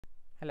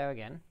Hello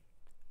again.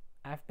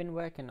 I've been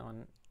working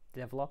on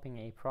developing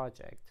a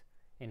project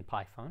in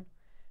Python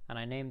and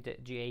I named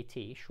it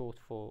GAT, short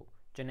for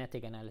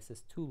Genetic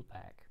Analysis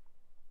Toolpack.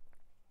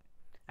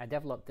 I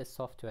developed this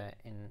software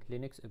in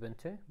Linux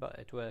Ubuntu, but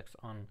it works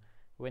on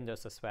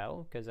Windows as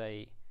well because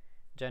I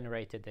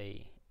generated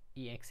a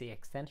exe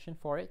extension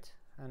for it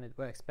and it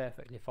works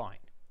perfectly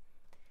fine.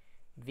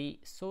 The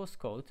source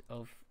code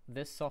of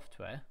this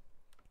software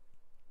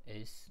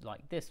is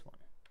like this one.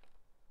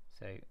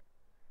 So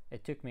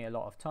it took me a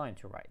lot of time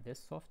to write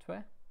this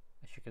software.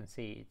 As you can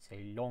see, it's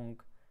a long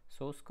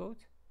source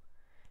code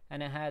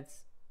and it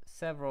has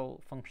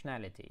several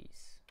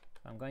functionalities.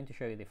 I'm going to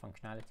show you the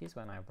functionalities.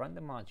 When I run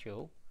the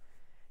module,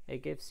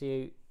 it gives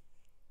you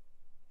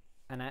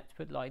an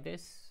output like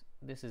this.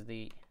 This is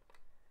the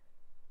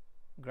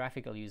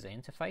graphical user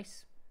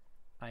interface.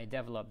 I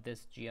developed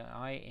this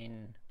GUI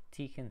in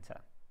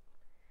Tkinter.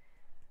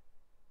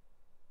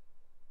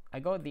 I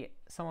got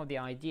some of the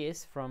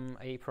ideas from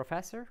a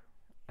professor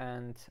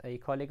and a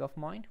colleague of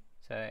mine,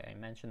 so I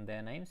mentioned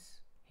their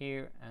names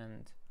here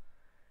and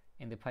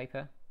in the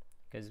paper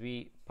because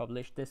we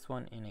published this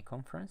one in a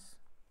conference.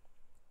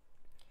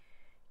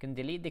 You can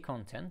delete the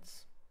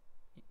contents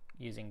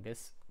using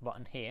this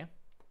button here,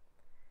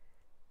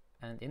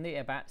 and in the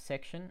about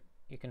section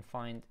you can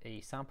find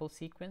a sample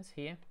sequence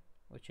here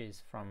which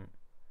is from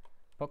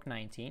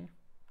POC19.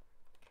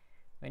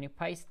 When you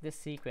paste this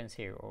sequence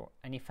here or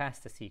any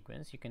faster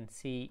sequence, you can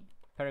see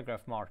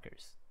paragraph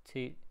markers.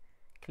 To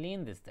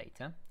clean this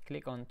data,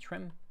 click on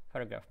trim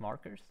paragraph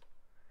markers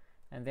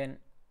and then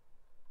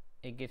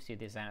it gives you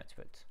this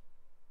output.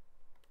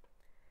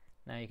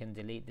 Now you can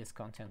delete this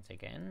content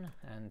again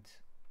and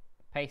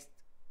paste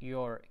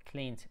your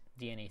cleaned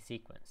DNA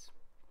sequence.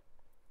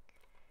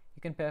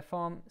 You can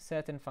perform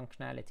certain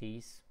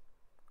functionalities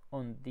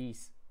on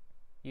these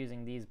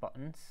using these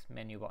buttons,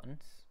 menu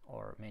buttons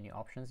or menu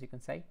options you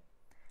can say.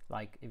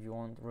 Like if you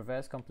want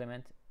reverse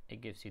complement,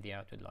 it gives you the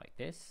output like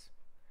this.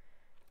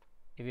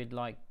 If you'd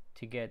like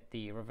to get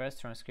the reverse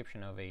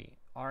transcription of a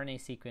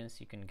RNA sequence,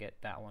 you can get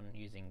that one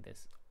using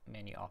this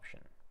menu option.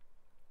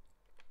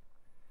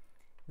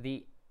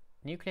 The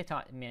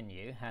nucleotide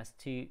menu has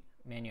two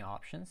menu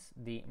options,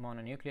 the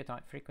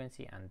mono-nucleotide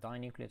frequency and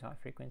di-nucleotide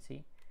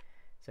frequency.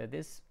 So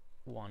this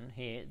one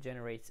here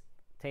generates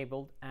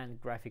tabled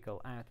and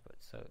graphical output.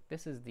 So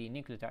this is the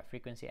nucleotide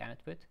frequency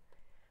output,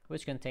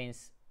 which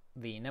contains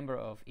the number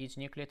of each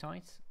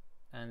nucleotides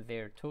and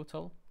their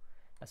total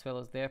as well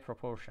as their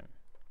proportion.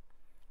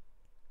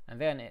 And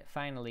then it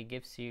finally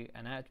gives you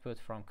an output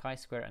from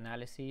chi-square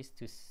analyses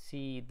to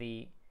see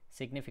the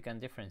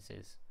significant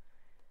differences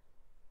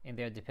in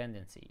their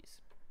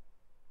dependencies.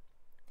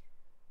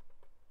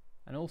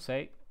 And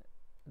also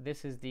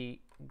this is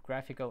the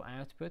graphical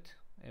output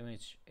in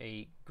which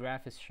a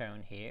graph is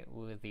shown here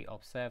with the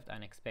observed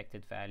and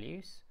expected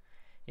values.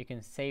 You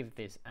can save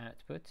this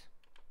output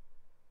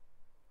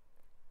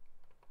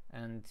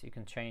and you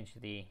can change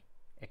the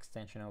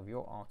extension of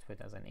your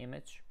output as an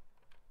image.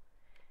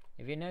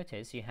 If you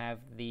notice, you have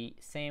the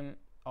same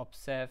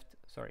the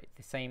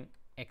same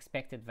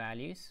expected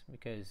values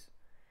because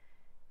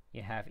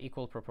you have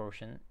equal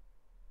proportion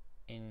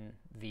in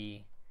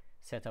the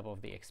setup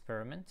of the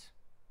experiment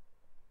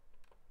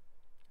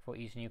for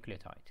each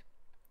nucleotide.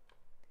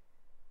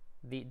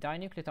 The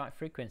di-nucleotide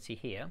frequency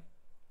here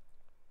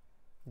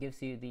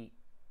gives you the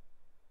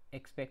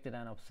expected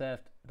and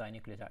observed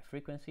di-nucleotide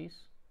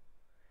frequencies.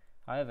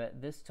 However,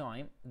 this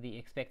time the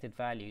expected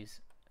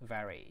values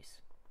varies.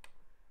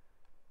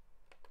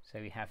 So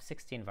we have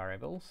 16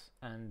 variables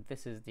and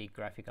this is the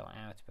graphical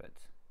output.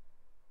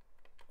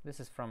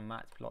 This is from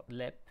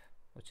Matplotlib,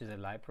 which is a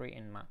library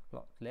in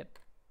Matplotlib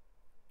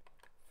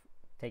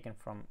taken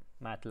from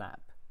MATLAB.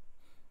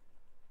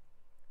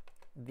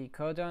 The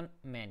Codon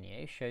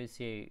menu shows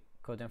you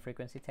codon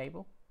frequency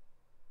table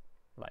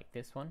like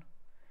this one.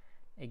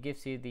 It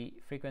gives you the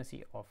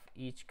frequency of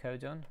each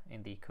codon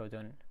in the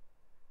codon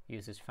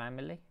usage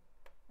family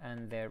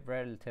and their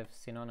relative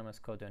synonymous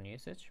codon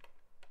usage.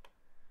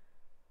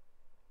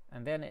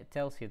 And then it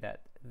tells you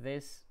that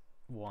this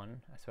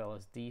one as well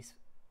as these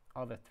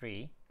other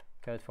three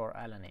code for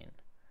alanine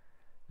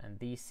and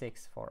these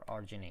 6 for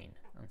arginine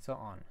and so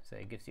on. So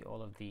it gives you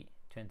all of the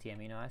 20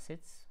 amino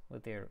acids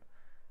with their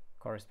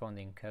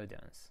corresponding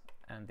codons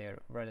and their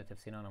relative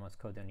synonymous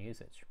codon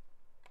usage.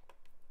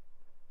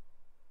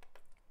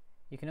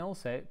 You can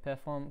also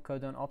perform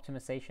codon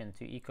optimization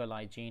to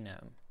E.coli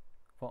genome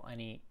for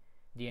any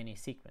DNA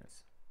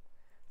sequence.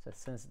 So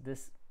since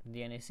this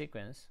DNA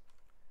sequence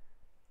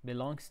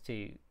belongs to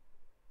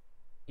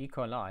E.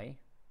 coli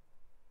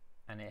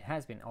and it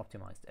has been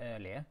optimized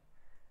earlier,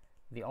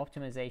 the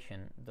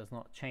optimization does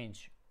not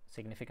change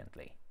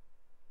significantly.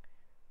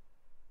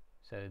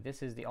 So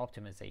this is the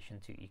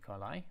optimization to E.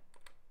 coli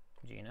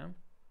genome,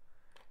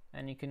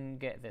 and you can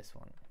get this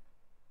one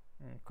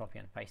and copy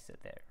and paste it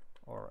there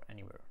or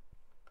anywhere.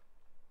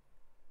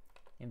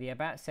 In the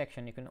about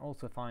section you can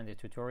also find a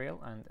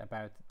tutorial and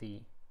about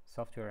the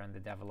software and the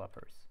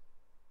developers.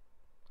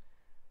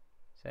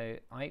 So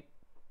I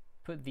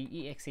put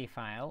the exe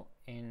file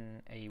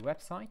in a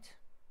website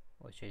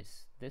which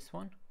is this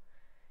one.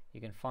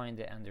 You can find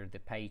it under the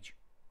page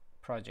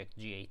project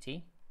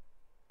GAT.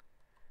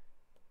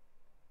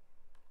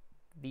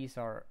 These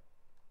are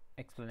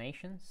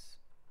explanations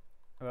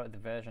about the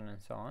version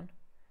and so on.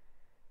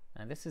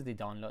 And this is the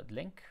download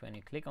link. When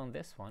you click on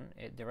this one,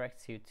 it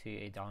directs you to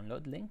a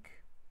download link.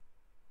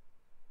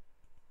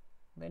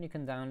 Then you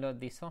can download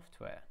the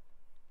software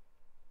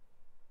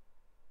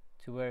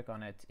to work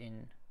on it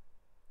in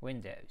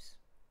Windows.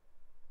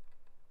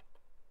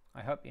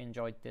 I hope you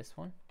enjoyed this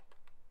one.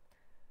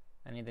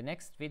 And in the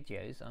next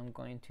videos, I'm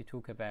going to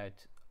talk about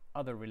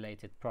other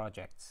related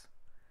projects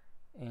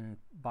in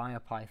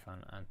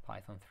BioPython and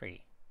Python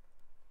 3.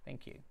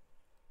 Thank you.